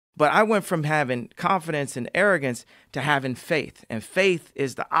But I went from having confidence and arrogance to having faith. And faith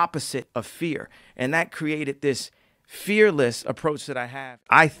is the opposite of fear. And that created this fearless approach that I have.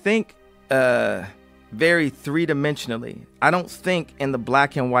 I think very three-dimensionally. I don't think in the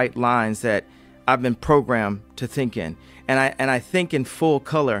black and white lines that I've been programmed to think in. And I think in full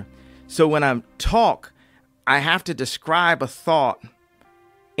color. So when I talk, I have to describe a thought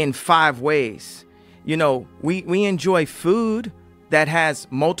in 5 ways. You know, we enjoy food that has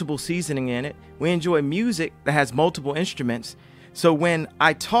multiple seasoning in it. We enjoy music that has multiple instruments. So when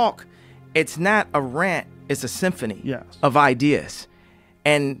I talk, it's not a rant, it's a symphony of ideas.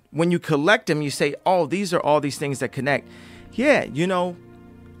 And when you collect them, you say, oh, these are all these things that connect. Yeah, you know,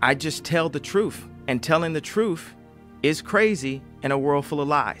 I just tell the truth. And telling the truth is crazy in a world full of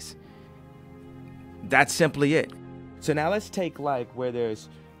lies. That's simply it. So now let's take like where there's,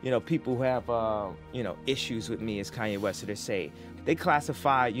 you know, people who have, you know, issues with me as Kanye West. So they say, they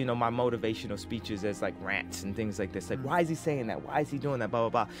classify, you know, my motivational speeches as like rants and things like this. Like, why is he saying that? Why is he doing that? Blah,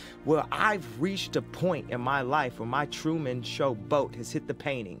 blah, blah. Well, I've reached a point in my life where my Truman Show boat has hit the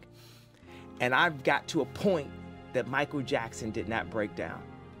painting. And I've got to a point that Michael Jackson did not break down.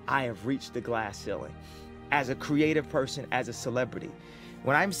 I have reached the glass ceiling. As a creative person, as a celebrity.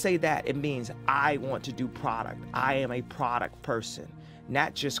 When I say that, it means I want to do product. I am a product person.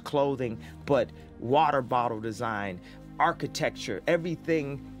 Not just clothing, but water bottle design, architecture,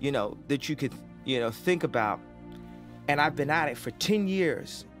 everything, you know, that you could, you know, think about. And I've been at it for 10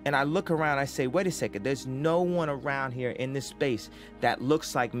 years. And I look around, I say, wait a second, there's no one around here in this space that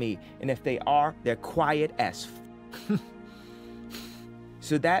looks like me. And if they are, they're quiet as f.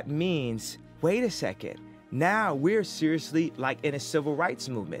 So that means, wait a second, now we're seriously like in a civil rights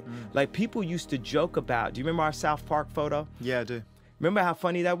movement. Like people used to joke about, do you remember our South Park photo? Yeah, I do. Remember how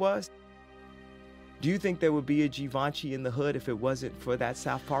funny that was? Do you think there would be a Givenchy in the hood if it wasn't for that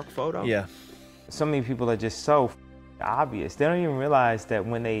South Park photo? Yeah. So many people are just so obvious. They don't even realize that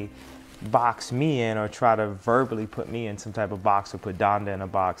when they box me in or try to verbally put me in some type of box or put Donda in a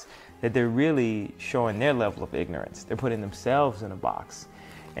box, that they're really showing their level of ignorance. They're putting themselves in a box.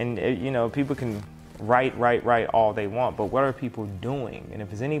 And, you know, people can write all they want, but what are people doing? And if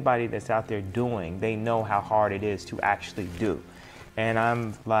there's anybody that's out there doing, they know how hard it is to actually do. And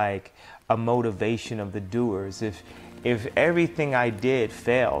I'm like a motivation of the doers. If everything I did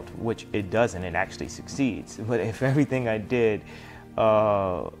failed, which it doesn't, it actually succeeds, but if everything I did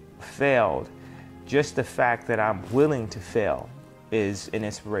failed, just the fact that I'm willing to fail is an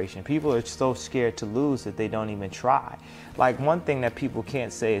inspiration. People are so scared to lose that they don't even try. Like one thing that people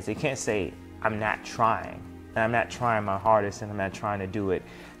can't say is they can't say, I'm not trying. And I'm not trying my hardest and I'm not trying to do it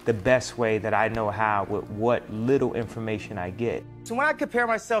the best way that I know how with what little information I get. So when I compare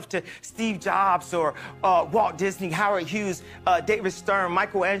myself to Steve Jobs or Walt Disney, Howard Hughes, David Stern,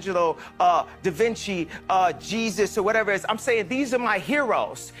 Michelangelo, Da Vinci, Jesus, or whatever it is, I'm saying these are my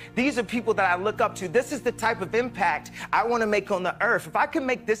heroes. These are people that I look up to. This is the type of impact I want to make on the earth. If I can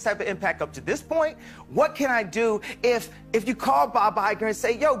make this type of impact up to this point, what can I do if you call Bob Iger and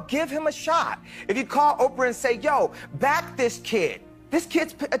say, yo, give him a shot? If you call Oprah and say, yo, back this kid. His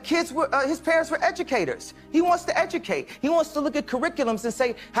parents were educators. He wants to educate. He wants to look at curriculums and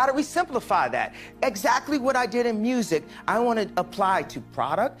say, how do we simplify that? Exactly what I did in music, I want to apply to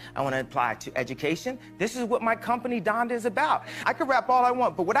product. I want to apply to education. This is what my company, Donda, is about. I could rap all I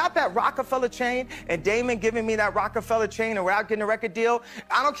want, but without that Rockefeller chain and Damon giving me that Rockefeller chain and without getting a record deal,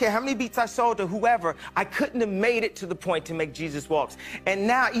 I don't care how many beats I sold to whoever, I couldn't have made it to the point to make Jesus Walks. And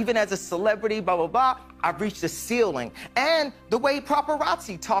now, even as a celebrity, blah, blah, blah, I've reached a ceiling. And the way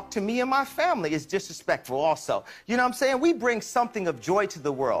paparazzi talk to me and my family is disrespectful also. You know what I'm saying? We bring something of joy to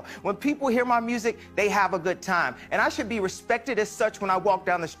the world. When people hear my music, they have a good time. And I should be respected as such when I walk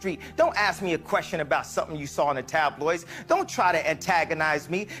down the street. Don't ask me a question about something you saw in the tabloids. Don't try to antagonize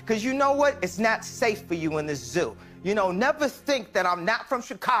me, because you know what? It's not safe for you in this zoo. You know, never think that I'm not from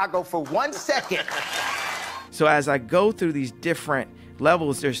Chicago for 1 second. So as I go through these different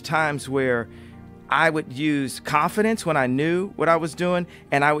levels, there's times where I would use confidence when I knew what I was doing,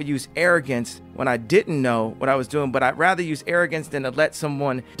 and I would use arrogance when I didn't know what I was doing. But I'd rather use arrogance than to let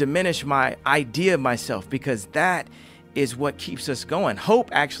someone diminish my idea of myself, because that is what keeps us going. Hope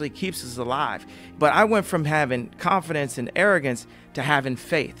actually keeps us alive. But I went from having confidence and arrogance to having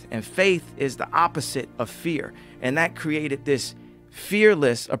faith. And faith is the opposite of fear. And that created this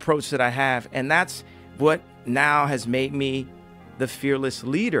fearless approach that I have. And that's what now has made me the fearless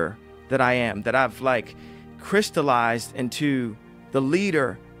leader that I am, that I've like crystallized into the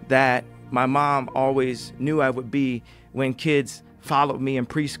leader that my mom always knew I would be when kids followed me in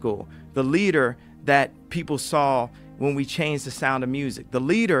preschool, the leader that people saw when we changed the sound of music, the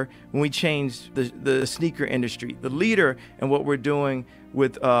leader when we changed the sneaker industry, the leader in what we're doing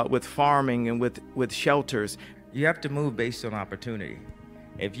with farming and with shelters. You have to move based on opportunity.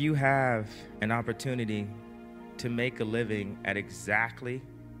 If you have an opportunity to make a living at exactly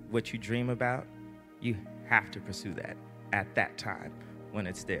what you dream about, you have to pursue that at that time when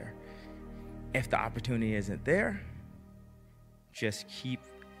it's there. If the opportunity isn't there, just keep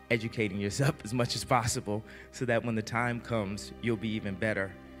educating yourself as much as possible so that when the time comes, you'll be even better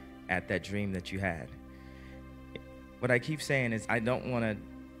at that dream that you had. What I keep saying is I don't want to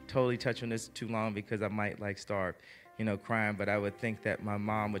totally touch on this too long because I might start, crying, but I would think that my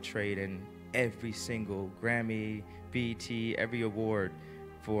mom would trade in every single Grammy, BET, every award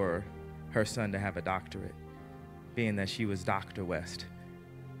for her son to have a doctorate, being that she was Dr. West.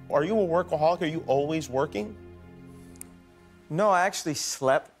 Are you a workaholic? Are you always working? No, I actually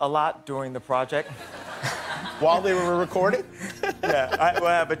slept a lot during the project. While they were recording? Yeah,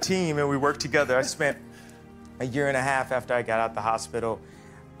 I have a team and we work together. I spent a year and a half after I got out the hospital,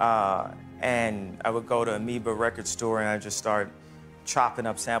 and I would go to Amoeba record store and I just start chopping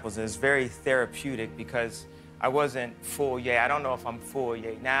up samples. And it's very therapeutic because I wasn't full yay. I don't know if I'm full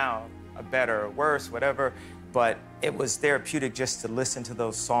yay now, or better or worse, whatever, but it was therapeutic just to listen to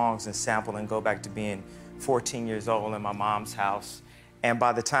those songs and sample and go back to being 14 years old in my mom's house. And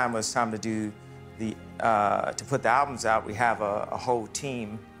by the time it was time to do to put the albums out, we have a whole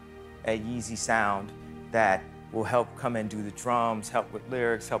team at Yeezy Sound that will help come and do the drums, help with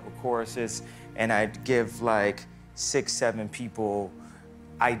lyrics, help with choruses, and I'd give 6, 7 people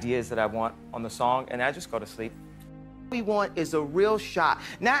ideas that I want on the song, and I just go to sleep. What we want is a real shot.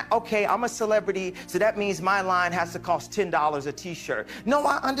 Not, okay, I'm a celebrity, so that means my line has to cost $10 a t-shirt. No,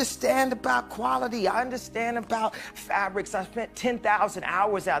 I understand about quality. I understand about fabrics. I spent 10,000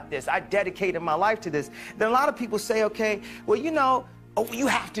 hours at this. I dedicated my life to this. Then a lot of people say, okay, well, you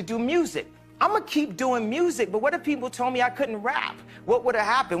have to do music. I'm gonna keep doing music, but what if people told me I couldn't rap? What would have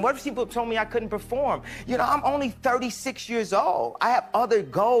happened? What if people told me I couldn't perform? I'm only 36 years old. I have other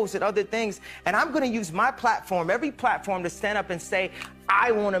goals and other things, and I'm gonna use my platform, every platform, to stand up and say,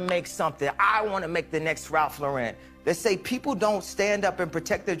 I wanna make something. I wanna make the next Ralph Lauren. They say people don't stand up and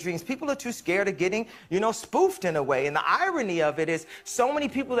protect their dreams. People are too scared of getting, spoofed in a way. And the irony of it is so many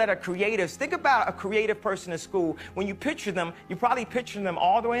people that are creatives. Think about a creative person in school. When you picture them, you probably picture them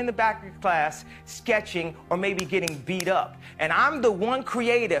all the way in the back of your class, sketching or maybe getting beat up. And I'm the one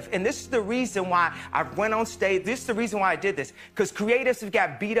creative. And this is the reason why I went on stage. This is the reason why I did this. Because creatives have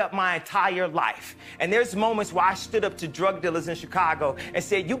got beat up my entire life. And there's moments where I stood up to drug dealers in Chicago and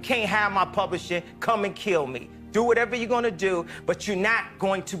said, you can't have my publishing, come and kill me. Do whatever you're gonna do, but you're not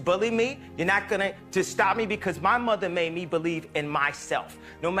going to bully me. You're not gonna stop me, because my mother made me believe in myself.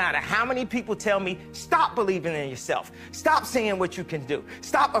 No matter how many people tell me, stop believing in yourself. Stop saying what you can do.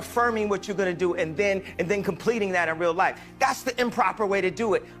 Stop affirming what you're gonna do and then completing that in real life. That's the improper way to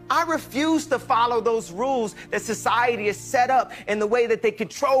do it. I refuse to follow those rules that society has set up in the way that they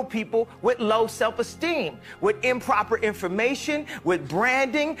control people with low self-esteem, with improper information, with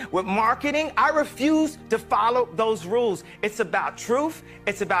branding, with marketing. I refuse to follow those rules. It's about truth,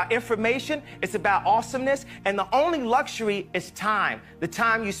 it's about information, it's about awesomeness, and the only luxury is time. The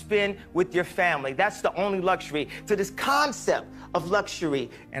time you spend with your family. That's the only luxury. So this concept of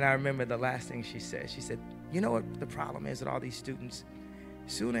luxury. And I remember the last thing she said, you know what the problem is with all these students?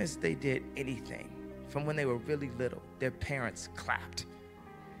 As soon as they did anything, from when they were really little, their parents clapped.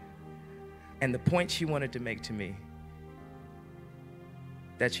 And the point she wanted to make to me,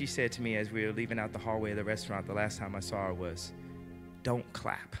 that she said to me as we were leaving out the hallway of the restaurant the last time I saw her, was, don't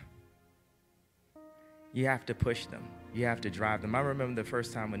clap. You have to push them. You have to drive them. I remember the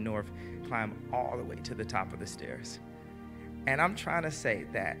first time when North climbed all the way to the top of the stairs. And I'm trying to say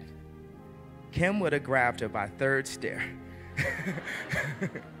that Kim would have grabbed her by third stair.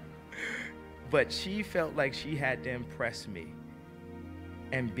 But she felt like she had to impress me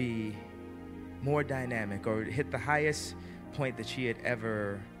and be more dynamic, or hit the highest point that she had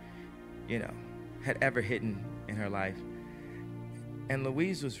ever, hit in her life. And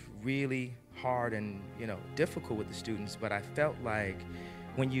Louise was really hard and, difficult with the students, but I felt like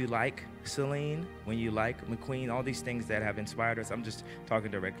when you like Celine, when you like McQueen, all these things that have inspired us, I'm just talking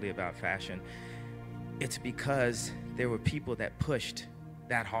directly about fashion, it's because there were people that pushed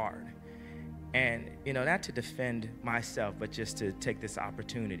that hard. And, not to defend myself, but just to take this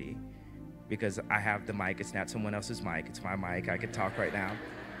opportunity, because I have the mic. It's not someone else's mic. It's my mic. I can talk right now.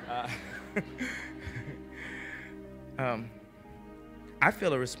 I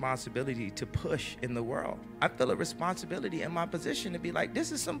feel a responsibility to push in the world. I feel a responsibility in my position to be like,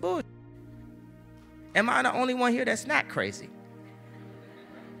 this is some bullshit. Am I the only one here that's not crazy?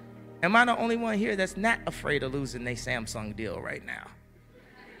 Am I the only one here that's not afraid of losing their Samsung deal right now?